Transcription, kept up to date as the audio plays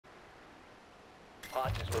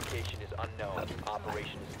Hostage location is unknown.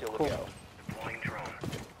 Operation is still a go. Deploying drone.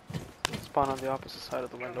 Spawn on the opposite side of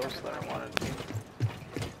the windows that I wanted to be.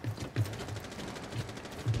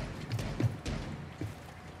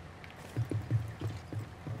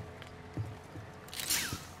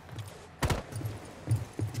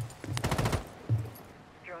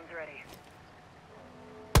 Drone's ready.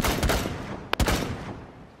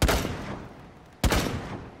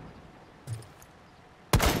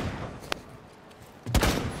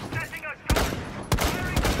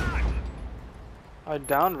 I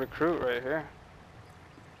downed recruit right here.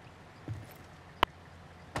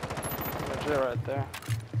 Legit right there.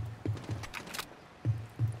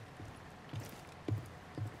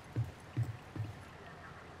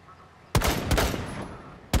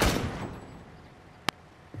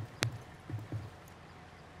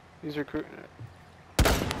 He's recruiting it.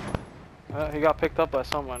 He got picked up by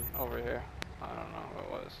someone over here. I don't know who it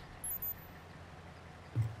was.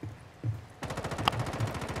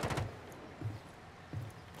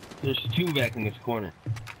 There's two back in this corner.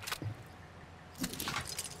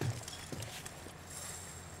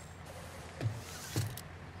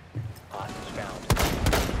 Hostage found.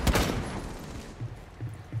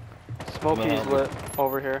 Smokey's lit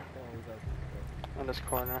over here. In this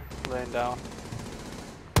corner, laying down.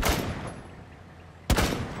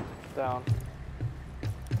 Down.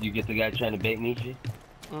 You get the guy trying to bait me?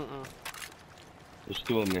 Mm-mm. There's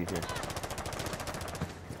two of them in here.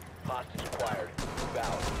 Hostage acquired. Move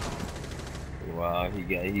out. Wow, he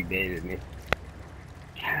baited me.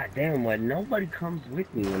 God damn, why nobody comes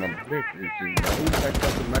with me when I'm blitzed? It's just who's my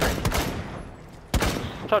fucking mother?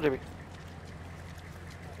 Watch out, JB.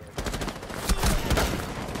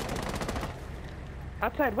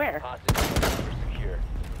 Outside where? Hostage number secure.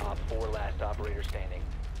 Op 4 last operator standing.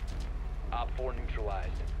 Op 4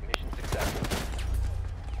 neutralized. Mission successful.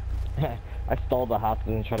 I stalled the hostage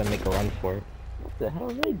and tried to make a run for it. What the hell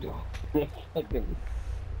are they doing?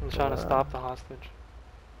 I'm trying to stop the hostage.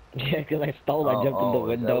 Yeah, because I stole. I jumped in the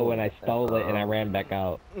window and I stole it and I ran back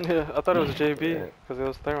out. Yeah, I thought it was JB because it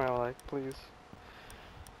was thermal. I'm like, please.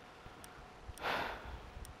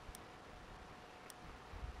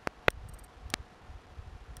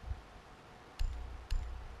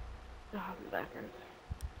 Oh, that hurts.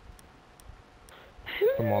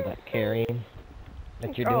 From all that carrying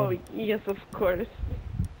that you're Oh, doing. yes, of course.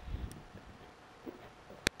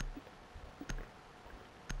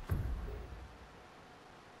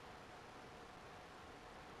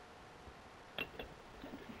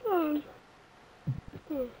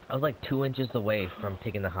 I was like 2 inches away from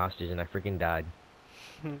taking the hostage and I freaking died.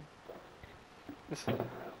 I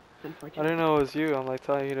didn't know it was you. I'm like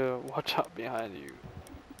telling you to watch out behind you.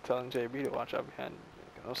 Telling JB to watch out behind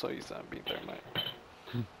you. Also, you sound being thermite.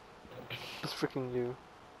 It's freaking you.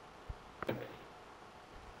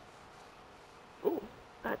 Ooh,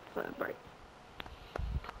 that's bright.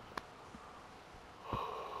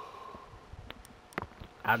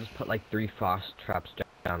 I just put like 3 frost traps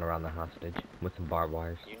down around the hostage with some barbed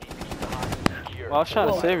wires. You need to keep the hostage secure. Well, I was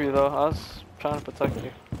trying to save you though. I was trying to protect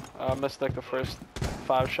you. I missed like the first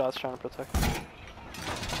 5 shots trying to protect you.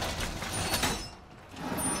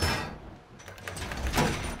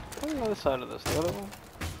 What's the other side of this? The other one?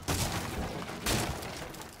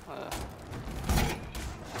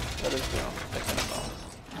 That is the one I'm thinking about.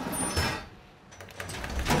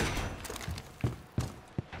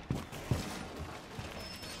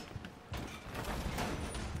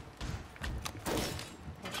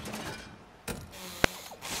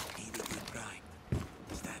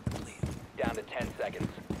 Down to 10 seconds.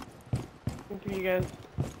 Thank you, guys.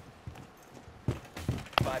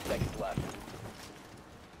 5 seconds left.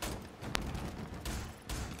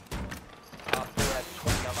 Op 4 has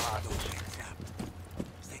 20 on the hostage.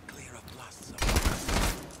 Stay clear of blasts.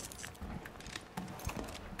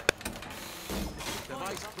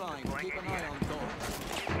 Device prime. Keep an eye on door.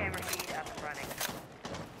 Camera feed up and running.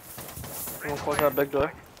 Someone close that big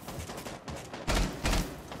door.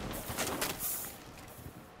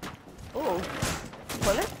 Oh,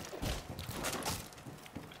 bullet?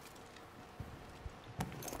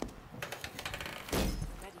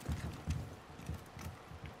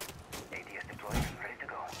 ADS deployed. Ready to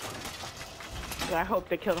go. Yeah, I hope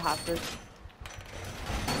they kill the hostage.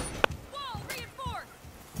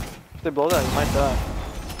 If they blow that, you might die.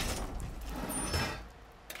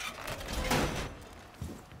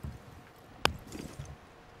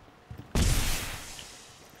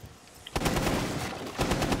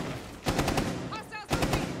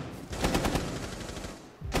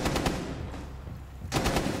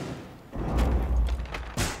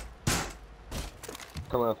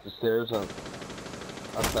 Coming up the stairs on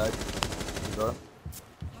outside the door.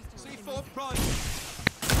 4th prime.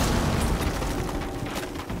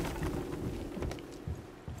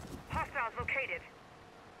 Hostiles located.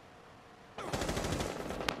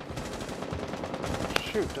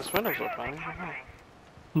 Shoot, this window's open.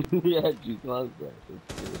 Yeah, you closed that.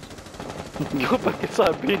 Go back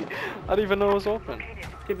inside B. I didn't even know it was open.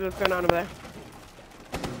 See what's going on over there.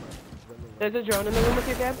 There's a drone in the room with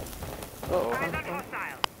you, Gab. Oh,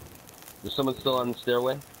 There's someone still on the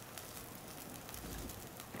stairway?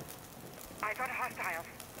 I got a hostile.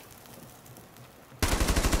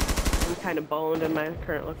 I'm kind of boned in my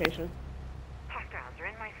current location. Hostiles are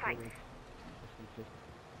in my sight.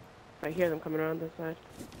 I hear them coming around this side.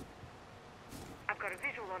 I've got a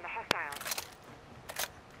visual on the hostile.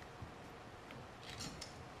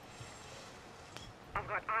 I've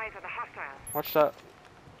got eyes on the hostile. watch that.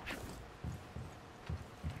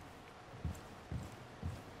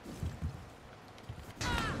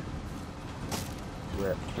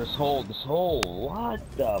 Rip. This hole, what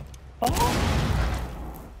the fuck?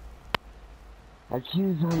 I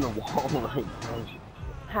was on the wall right now.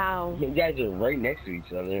 How? You guys are right next to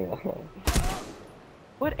each other.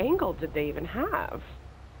 What angle did they even have?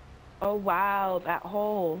 Oh wow, that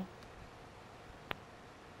hole.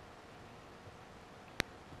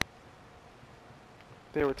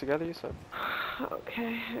 They were together, you said?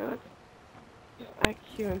 Okay.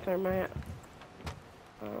 IQ and thermite.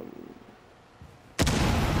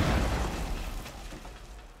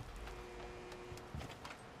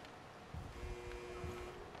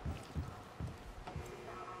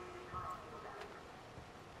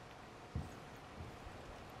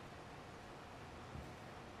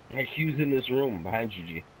 IQ's in this room behind you,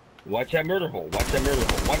 G. Watch that murder hole. Watch that murder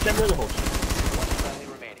hole. Watch that murder hole. One friendly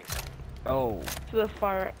remaining. Oh. To the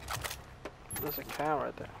far. There's a cow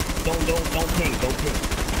right there. Don't ping.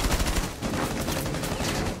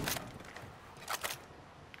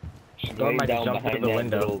 She's Someone might down jump through behind the that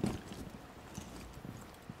window. little...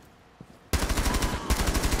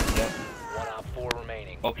 Yep. One op 4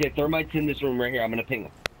 remaining. Okay, thermite's in this room right here. I'm gonna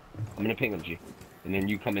ping him, G. And then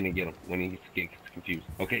you come in and get him when he gets confused.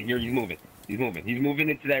 Okay, here, he's moving. He's moving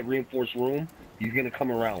into that reinforced room. He's gonna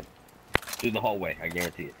come around through the hallway, I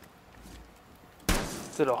guarantee it.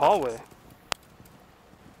 To the hallway.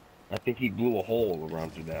 I think he blew a hole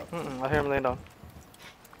around through that. I hear him laying down.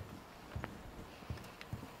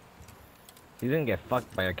 He's gonna get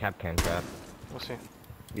fucked by a Capcan trap. We'll see.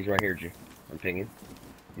 He's right here, G. I'm pinging.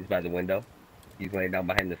 He's by the window. He's laying down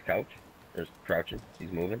behind this couch. Or crouching.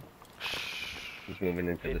 He's moving. He's moving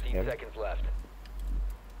into this 15 corner. seconds left.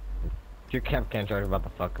 Your Capcan trap is about to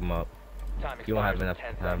fuck him up. Time You won't have expires enough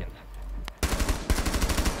in 10 time. seconds.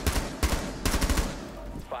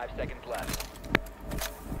 5 seconds left.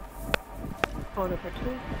 Corner for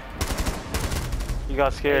two. You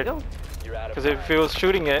got There scared. you go. You're out of Because if he was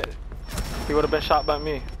shooting it, he would have been shot by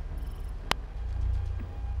me.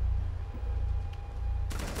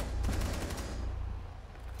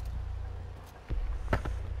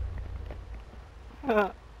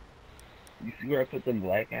 You see where I put them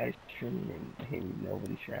black eyes trimming and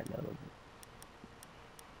nobody shot none of them.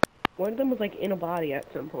 One of them was like in a body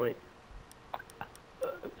at some point.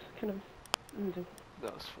 It's kind of.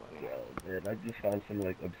 That was funny. Yo, man, I just found some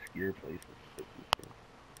like obscure places.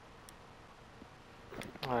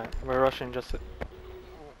 Alright, we're rushing just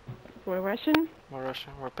We're rushing. we're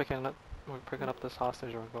rushing. We're picking up this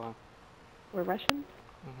hostage we're going. We're rushing.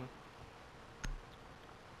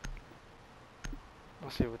 I'll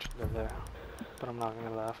see which they're there. But I'm not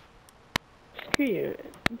gonna laugh. Screw you.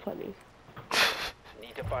 I'm funny.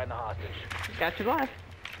 Need to find the hostage. Got your life.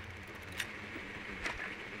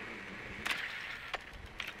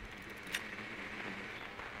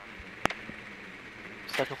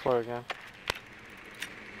 Second floor again.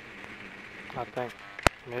 I think.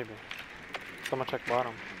 Maybe. Someone check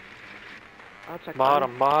bottom. I'll check.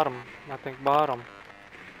 Bottom. I think bottom.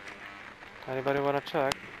 Anybody wanna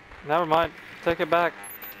check? Never mind. Take it back.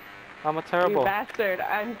 I'm a You terrible. bastard.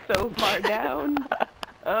 I'm so far down.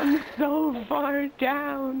 I'm so far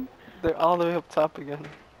down. They're all the way up top again.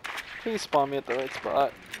 Please spawn me at the right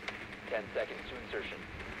spot. 10 seconds to insertion.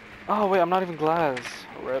 Oh wait, I'm not even glass.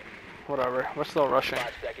 Rip. Whatever. We're still rushing.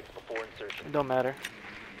 5 seconds before insertion. It don't matter.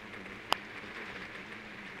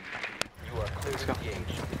 You are clear Let's to go.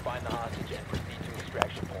 engage. Find the hostage and proceed to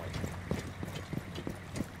extraction point.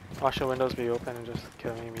 Watch the windows be open and just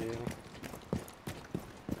kill me immediately.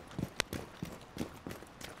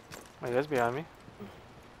 Wait, there's behind me.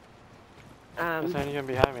 There's anyone even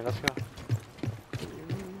behind me. Let's go.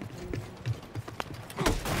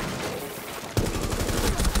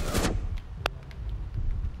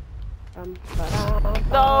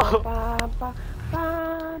 No.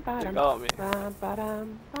 They got me.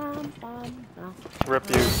 Rip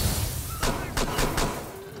you.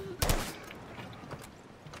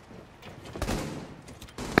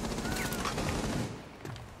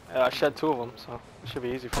 Yeah, I shed 2 of them, so it should be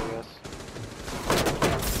easy for you guys.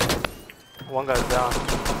 One guy's down.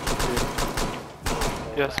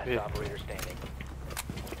 Yes, Last B. operator standing.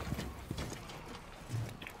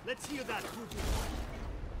 Let's hear that.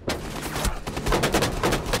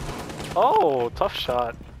 Oh, tough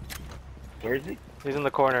shot. Where is he? He's in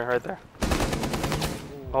the corner right there.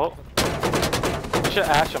 Oh. You should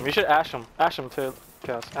ash him. You should ash him. Ash him too.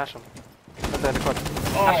 Chaos. Ash him. Right there in the corner.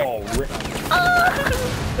 Oh,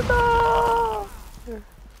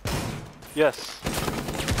 Yes.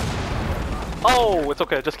 Oh, it's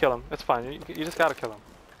okay. Just kill him. It's fine. You just gotta kill him.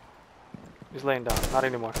 He's laying down. Not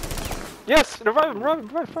anymore. Yes! Revive him!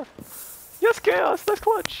 Revive him! Yes, Chaos! That's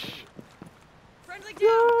clutch! Friendly down,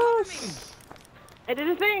 cover me. Yes! I did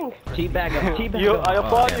a thing. Teabag him, teabag You, him. I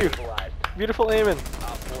applaud you! Neutralized. Beautiful aiming.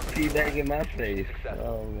 teabag in my face.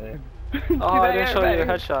 Oh, man. Oh, I didn't show you the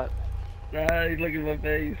headshot. Nah, he's looking at my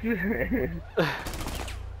face.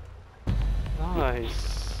 Nice.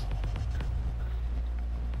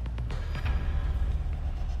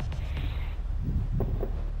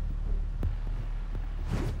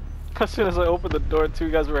 As soon as I opened the door, 2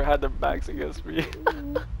 guys had their backs against me.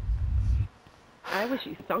 I wish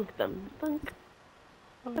you sunk them. Thunk.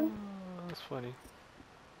 Oh, that's funny.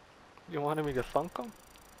 You wanted me to thunk them?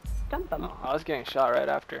 Dump them. Oh, I was getting shot right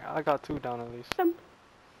after. I got 2 down at least. Dump.